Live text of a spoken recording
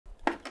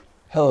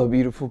Hello,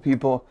 beautiful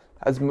people.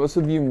 As most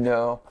of you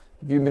know,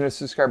 if you've been a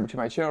subscriber to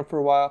my channel for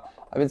a while,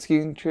 I've been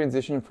skating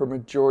transition for a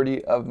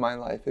majority of my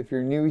life. If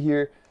you're new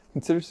here,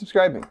 consider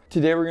subscribing.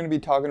 Today we're going to be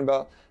talking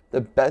about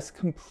the best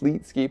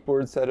complete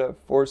skateboard setup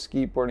for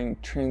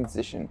skateboarding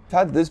transition. I've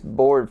had this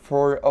board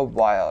for a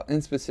while in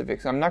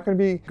specifics. I'm not going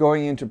to be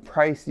going into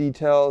price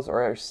details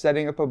or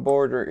setting up a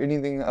board or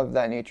anything of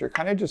that nature.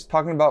 Kind of just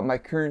talking about my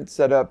current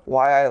setup,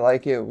 why I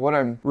like it, what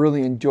I'm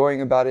really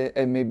enjoying about it,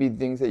 and maybe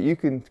things that you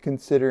can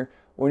consider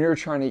when you're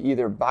trying to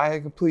either buy a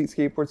complete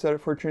skateboard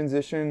setup for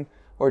transition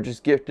or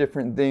just get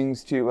different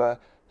things to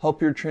help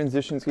your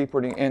transition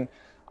skateboarding. And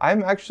I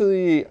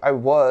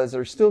was,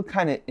 or still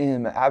kind of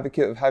am, an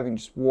advocate of having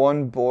just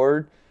one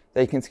board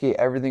that you can skate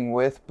everything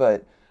with,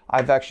 but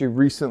I've actually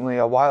recently,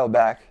 a while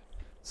back,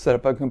 set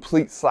up a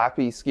complete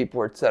slappy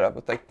skateboard setup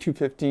with like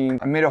 215.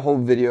 I made a whole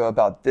video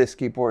about this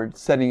skateboard,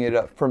 setting it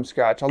up from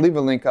scratch. I'll leave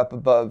a link up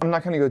above. I'm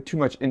not gonna go too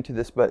much into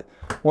this, but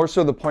more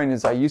so the point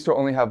is I used to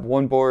only have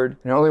one board,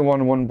 and I only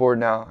want one board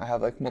now. I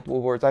have like multiple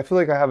boards. I feel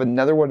like I have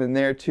another one in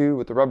there too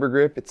with the rubber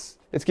grip. It's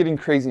getting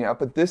crazy now,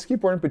 but this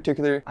skateboard in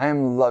particular, I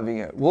am loving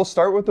it. We'll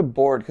start with the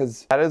board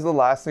because that is the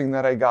last thing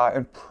that I got,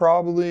 and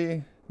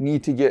probably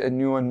need to get a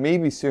new one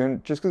maybe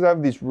soon, just because I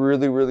have these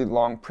really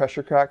long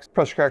pressure cracks.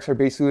 Pressure cracks are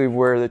basically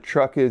where the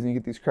truck is, and you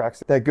get these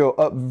cracks that go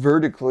up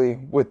vertically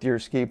with your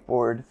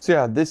skateboard. So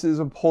yeah, this is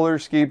a Polar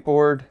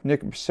skateboard,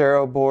 Nick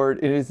Bracero board.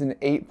 It is an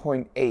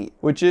 8.8,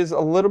 which is a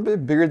little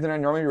bit bigger than I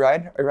normally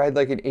ride. I ride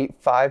like an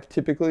 8.5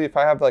 typically. If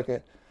I have like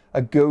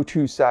a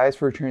go-to size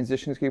for a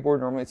transition skateboard,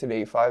 normally it's an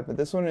 8.5, but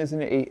this one is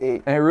an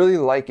 8.8, and I really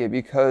like it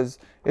because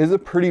it is a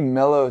pretty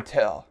mellow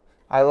tail.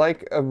 I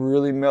like a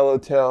really mellow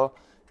tail.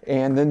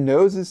 And the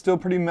nose is still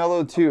pretty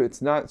mellow too.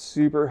 It's not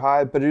super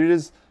high, but it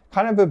is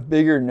kind of a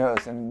bigger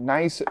nose and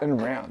nice and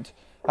round.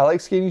 I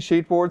like skating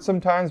skateboards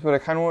sometimes, but I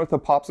kind of went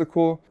with a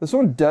popsicle. This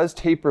one does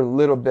taper a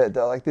little bit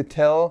though. Like the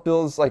tail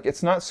feels like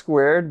it's not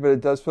squared, but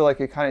it does feel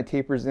like it kind of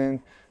tapers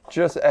in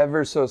just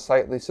ever so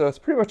slightly. So it's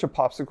pretty much a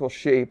popsicle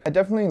shape. I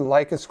definitely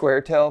like a square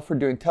tail for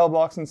doing tail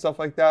blocks and stuff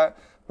like that,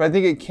 but I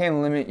think it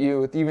can limit you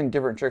with even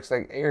different tricks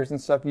like airs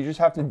and stuff. You just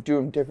have to do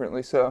them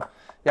differently. So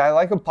yeah, I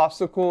like a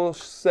popsicle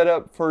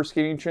setup for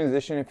skating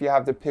transition. If you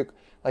have to pick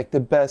like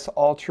the best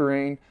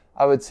all-terrain,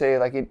 I would say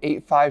like an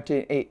 8.5 to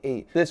an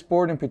 8.8. This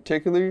board in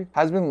particular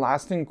has been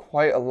lasting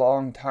quite a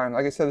long time.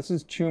 Like I said, this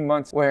is 2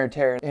 months wear and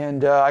tear.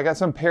 And I got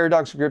some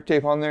Paradox grip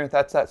tape on there.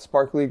 That's that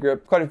sparkly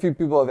grip. Quite a few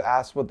people have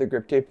asked what the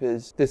grip tape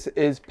is. This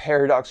is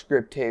Paradox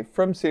grip tape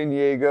from San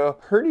Diego.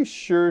 Pretty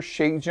sure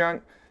Shake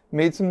Junt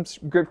made some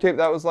grip tape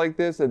that was like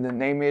this, and then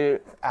they made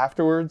it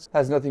afterwards.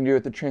 Has nothing to do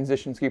with the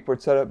transition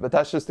skateboard setup, but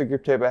that's just the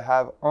grip tape I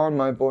have on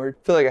my board.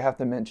 I feel like I have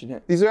to mention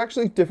it. These are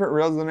actually different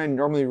rails than I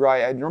normally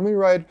ride. I normally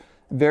ride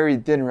very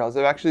thin rails.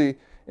 I've actually,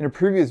 in a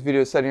previous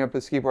video setting up a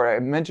skateboard, I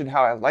mentioned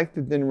how I like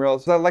the thin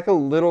rails. I like a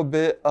little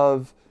bit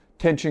of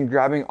tension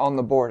grabbing on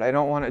the board. I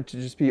don't want it to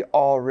just be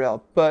all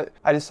rail, but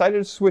I decided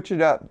to switch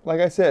it up. Like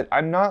I said,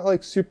 I'm not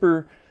like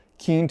super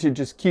keen to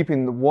just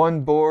keeping the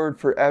one board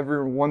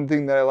forever, one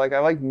thing that I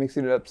like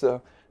mixing it up.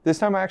 So this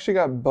time I actually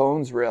got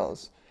Bones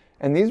rails,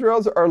 and these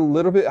rails are a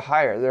little bit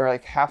higher. They're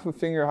like half a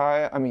finger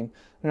high. I mean,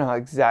 I don't know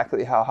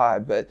exactly how high,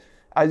 but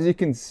as you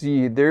can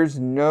see, there's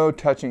no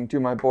touching to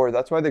my board.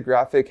 That's why the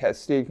graphic has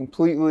stayed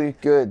completely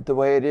good the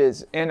way it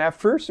is. And at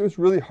first it was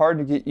really hard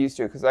to get used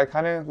to because I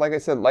kind of, like I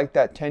said, like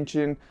that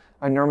tension.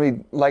 I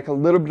normally like a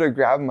little bit of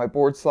grab on my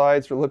board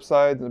slides or lip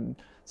sides and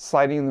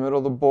sliding in the middle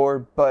of the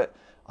board, but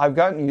I've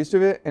gotten used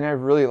to it and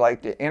I've really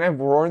liked it. And I've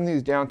worn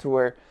these down to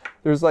where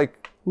there's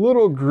like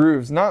little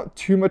grooves, not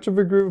too much of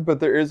a groove,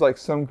 but there is like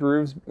some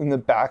grooves in the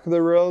back of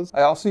the rails.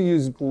 I also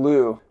use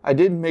glue. I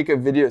did make a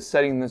video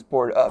setting this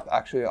board up.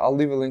 Actually, I'll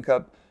leave a link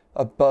up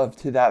above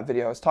to that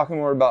video. I was talking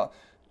more about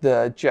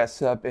the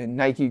Jessup and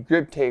Nike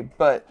grip tape,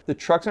 but the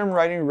trucks I'm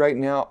riding right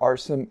now are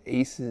some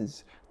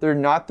Aces. They're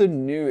not the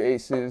new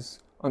Aces,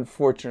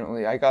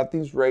 unfortunately. I got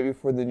these right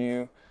before the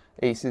new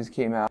Aces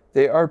came out.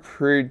 They are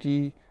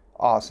pretty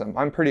awesome.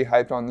 I'm pretty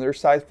hyped on their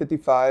size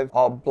 55,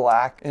 all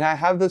black, and I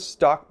have the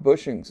stock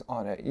bushings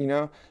on it. You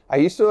know, I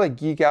used to like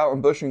geek out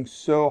on bushings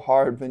so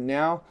hard, but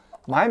now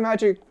my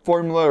magic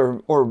formula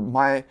or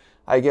my,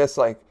 I guess,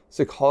 like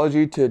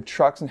psychology to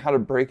trucks and how to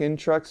break in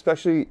trucks,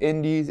 especially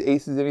indies,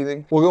 Aces,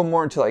 anything. We'll go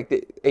more into like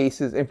the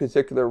Aces in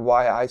particular,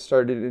 why I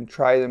started and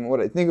try them, what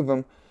I think of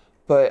them.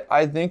 But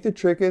I think the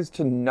trick is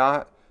to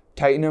not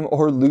tighten them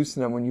or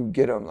loosen them when you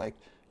get them. Like,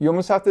 you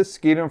almost have to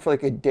skate them for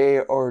like a day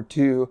or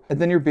two,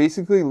 and then you're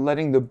basically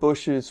letting the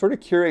bushes sort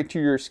of curate to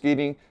your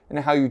skating and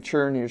how you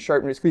churn your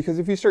sharpness. Because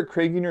if you start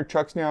cranking your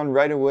trucks down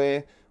right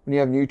away when you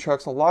have new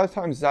trucks, a lot of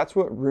times that's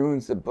what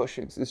ruins the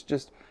bushings. It's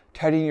just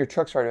tightening your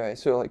trucks right away.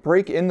 So like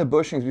break in the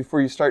bushings before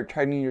you start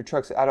tightening your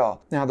trucks at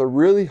all. Now the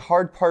really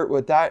hard part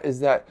with that is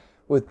that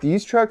with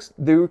these trucks,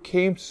 they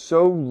came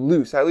so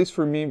loose, at least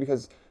for me,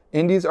 because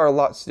indies are a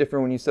lot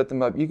stiffer when you set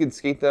them up. You can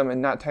skate them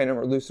and not tighten them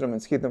or loosen them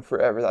and skate them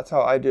forever. That's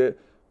how I did it.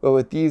 But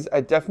with these,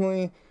 I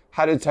definitely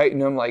had to tighten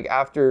them like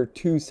after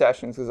 2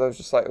 sessions because I was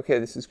just like, okay,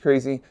 this is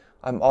crazy.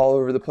 I'm all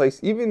over the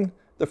place. Even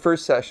the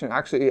first session,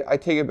 actually, I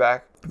take it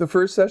back. The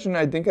first session,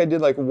 I think I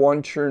did like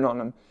one churn on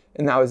them,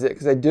 and that was it,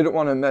 because I didn't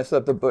want to mess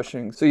up the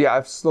bushings. So yeah,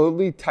 I've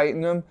slowly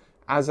tightened them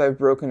as I've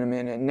broken them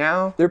in, and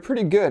now they're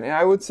pretty good. And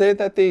I would say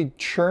that they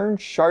churn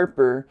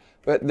sharper,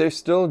 but they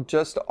still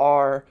just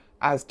are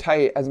as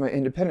tight as my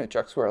independent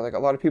trucks were. Like, a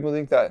lot of people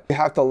think that you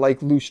have to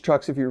like loose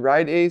trucks if you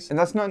ride Ace, and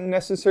that's not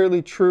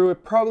necessarily true.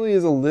 It probably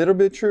is a little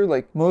bit true.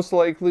 Like, most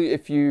likely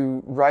if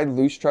you ride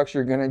loose trucks,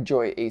 you're gonna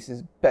enjoy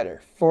Aces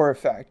better, for a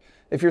fact.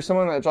 If you're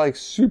someone that's like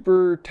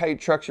super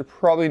tight trucks, you're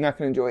probably not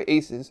gonna enjoy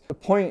Aces. The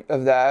point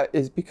of that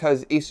is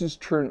because Aces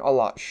churn a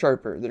lot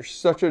sharper. There's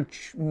such a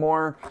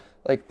more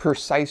like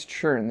precise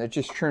churn that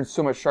just churns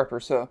so much sharper.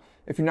 So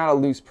if you're not a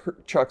loose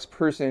trucks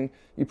person,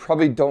 you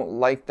probably don't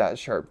like that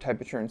sharp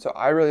type of churn. So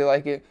I really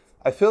like it.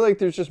 I feel like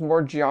there's just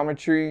more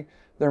geometry.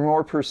 They're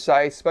more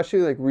precise, especially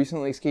like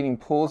recently skating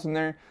pools in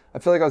there. I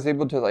feel like I was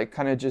able to like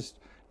kind of just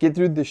get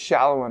through the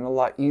shallow one a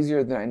lot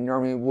easier than I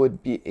normally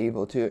would be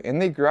able to.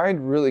 And they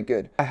grind really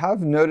good. I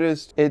have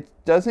noticed it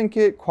doesn't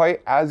get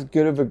quite as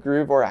good of a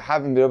groove, or I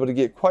haven't been able to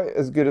get quite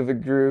as good of a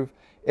groove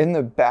in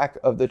the back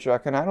of the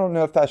truck. And I don't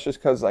know if that's just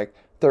because like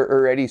they're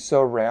already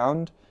so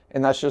round,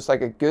 and that's just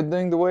like a good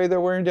thing the way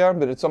they're wearing down,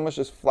 but it's almost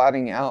just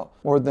flattening out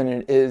more than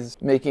it is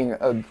making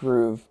a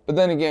groove. But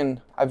then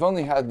again, I've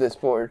only had this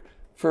board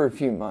for a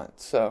few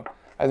months, so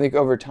I think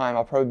over time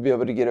I'll probably be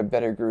able to get a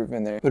better groove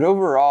in there. But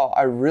overall,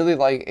 I really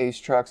like Ace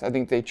trucks. I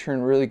think they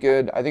churn really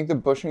good. I think the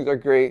bushings are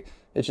great.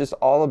 It's just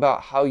all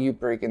about how you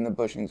break in the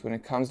bushings. When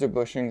it comes to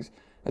bushings,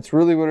 that's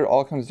really what it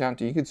all comes down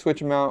to. You could switch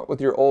them out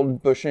with your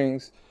old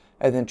bushings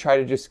and then try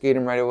to just skate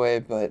them right away,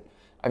 but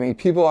I mean,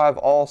 people have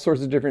all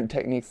sorts of different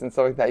techniques and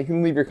stuff like that. You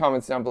can leave your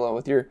comments down below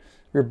with your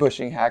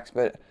bushing hacks,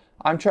 but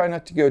I'm trying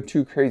not to go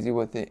too crazy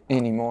with it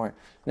anymore.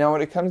 Now,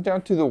 when it comes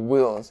down to the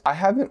wheels, I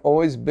haven't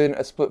always been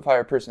a split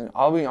fire person.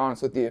 I'll be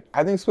honest with you.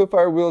 I think split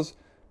fire wheels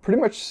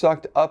pretty much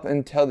sucked up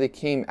until they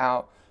came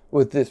out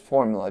with this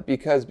formula,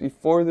 because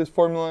before this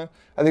formula,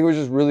 I think it was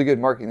just really good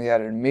marketing. They had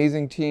an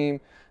amazing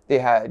team. They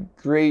had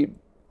great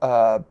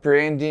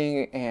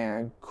branding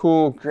and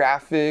cool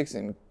graphics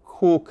and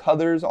cool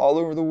colors all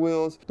over the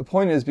wheels. The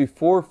point is,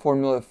 before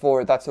Formula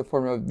 4, that's the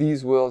formula of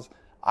these wheels,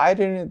 I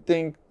didn't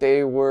think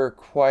they were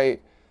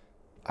quite,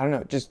 I don't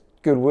know, just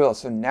good wheels.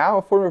 So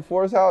now Formula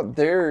 4 is out,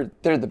 they're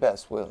the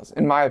best wheels,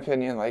 in my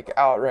opinion, like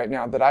out right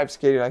now that I've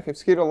skated. Like, I've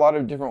skated a lot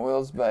of different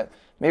wheels, but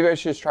maybe I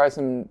should try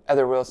some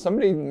other wheels.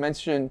 Somebody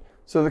mentioned,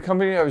 so the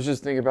company I was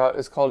just thinking about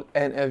is called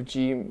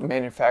NFG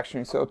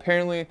Manufacturing. So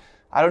apparently,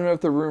 I don't know if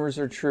the rumors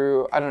are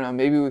true. I don't know,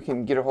 maybe we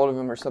can get a hold of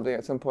them or something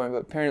at some point, but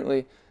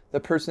apparently the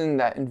person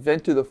that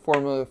invented the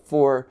Formula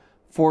 4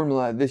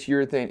 formula, this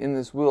urethane in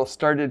this wheel,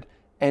 started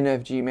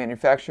NFG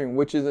Manufacturing,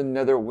 which is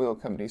another wheel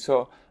company.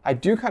 So I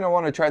do kind of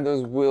want to try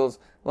those wheels.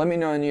 Let me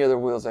know any other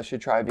wheels I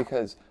should try,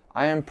 because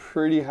I am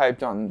pretty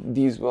hyped on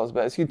these wheels.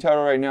 But as you can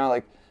tell right now,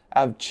 like, I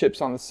have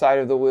chips on the side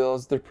of the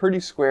wheels. They're pretty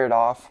squared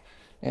off,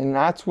 and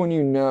that's when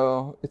you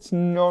know it's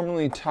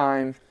normally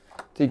time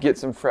to get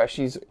some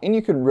freshies, and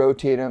you can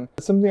rotate them.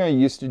 Something I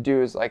used to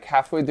do is, like,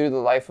 halfway through the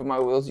life of my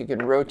wheels, you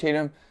can rotate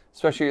them,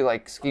 especially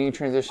like skating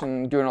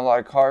transition, doing a lot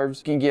of carves.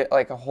 You can get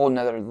like a whole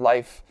nother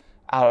life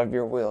out of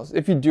your wheels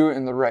if you do it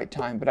in the right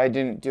time, but I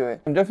didn't do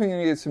it. I'm definitely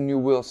gonna get some new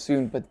wheels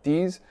soon, but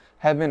these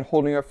have been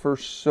holding up for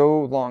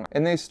so long,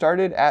 and they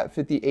started at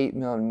 58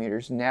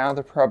 millimeters. Now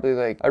they're probably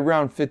like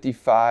around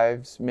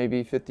 55s,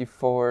 maybe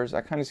 54s. I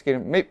kind of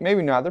skated,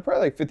 maybe not, they're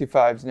probably like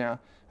 55s now.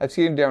 I've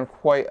skated down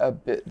quite a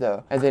bit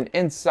though. And then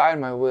inside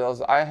my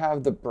wheels, I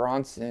have the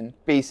Bronson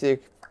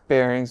basic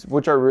bearings,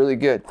 which are really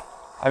good.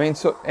 I mean,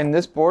 so, and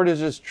this board is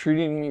just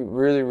treating me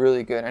really,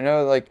 really good. I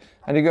know, like,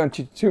 I didn't go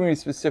into too many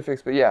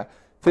specifics, but yeah,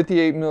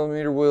 58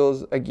 millimeter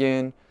wheels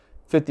again,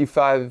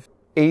 55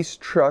 Ace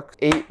truck,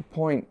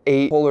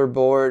 8.8 polar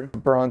board,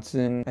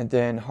 Bronson, and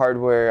then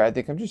hardware. I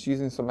think I'm just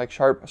using some like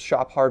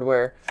shop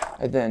hardware,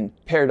 and then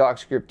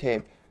Paradox grip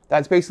tape.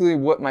 That's basically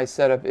what my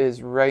setup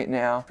is right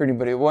now. For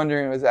anybody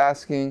wondering, I was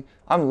asking,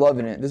 I'm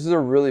loving it. This is a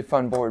really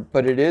fun board,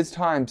 but it is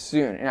time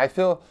soon, and I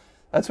feel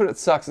that's what it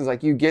sucks, is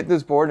like you get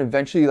this board and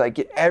eventually like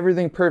get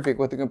everything perfect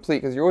with the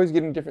complete, because you're always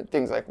getting different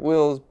things like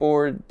wheels,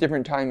 board,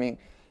 different timing.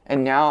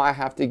 And now I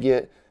have to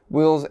get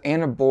wheels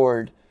and a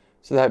board.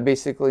 So that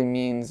basically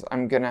means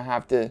I'm gonna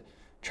have to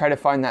try to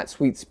find that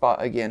sweet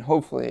spot again,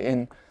 hopefully.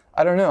 And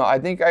I don't know, I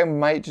think I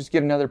might just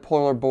get another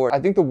polar board. I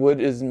think the wood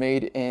is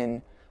made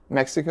in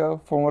Mexico,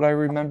 from what I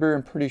remember,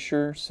 I'm pretty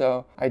sure.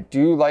 So I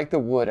do like the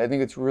wood. I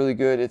think it's really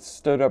good. It's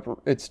stood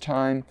up its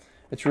time.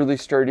 It's really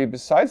sturdy.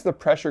 Besides the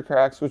pressure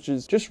cracks, which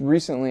is just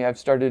recently I've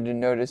started to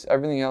notice,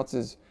 everything else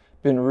has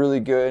been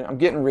really good. I'm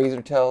getting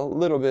razor tail a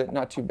little bit,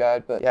 not too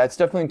bad, but yeah, it's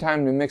definitely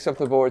time to mix up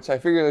the board. So I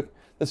figured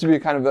this would be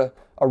kind of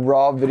a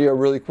raw video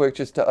really quick,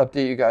 just to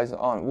update you guys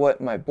on what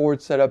my board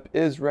setup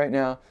is right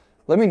now.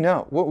 Let me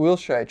know, what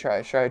wheels should I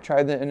try? Should I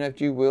try the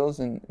NFG wheels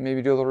and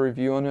maybe do a little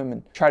review on them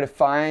and try to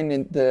find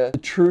the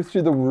truth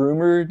through the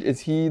rumor?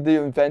 Is he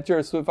the inventor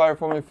of Spitfire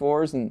Formula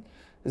 4s, and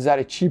is that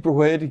a cheaper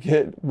way to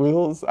get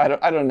wheels? I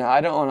don't know. I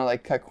don't want to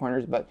like cut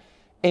corners, but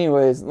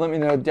anyways, let me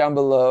know down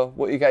below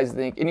what you guys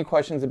think. Any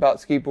questions about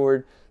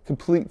skateboard,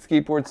 complete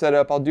skateboard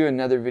setup. I'll do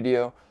another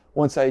video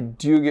once I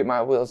do get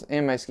my wheels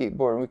and my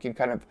skateboard, and we can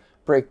kind of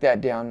break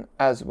that down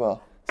as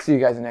well. See you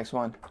guys in the next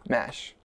one. MASH.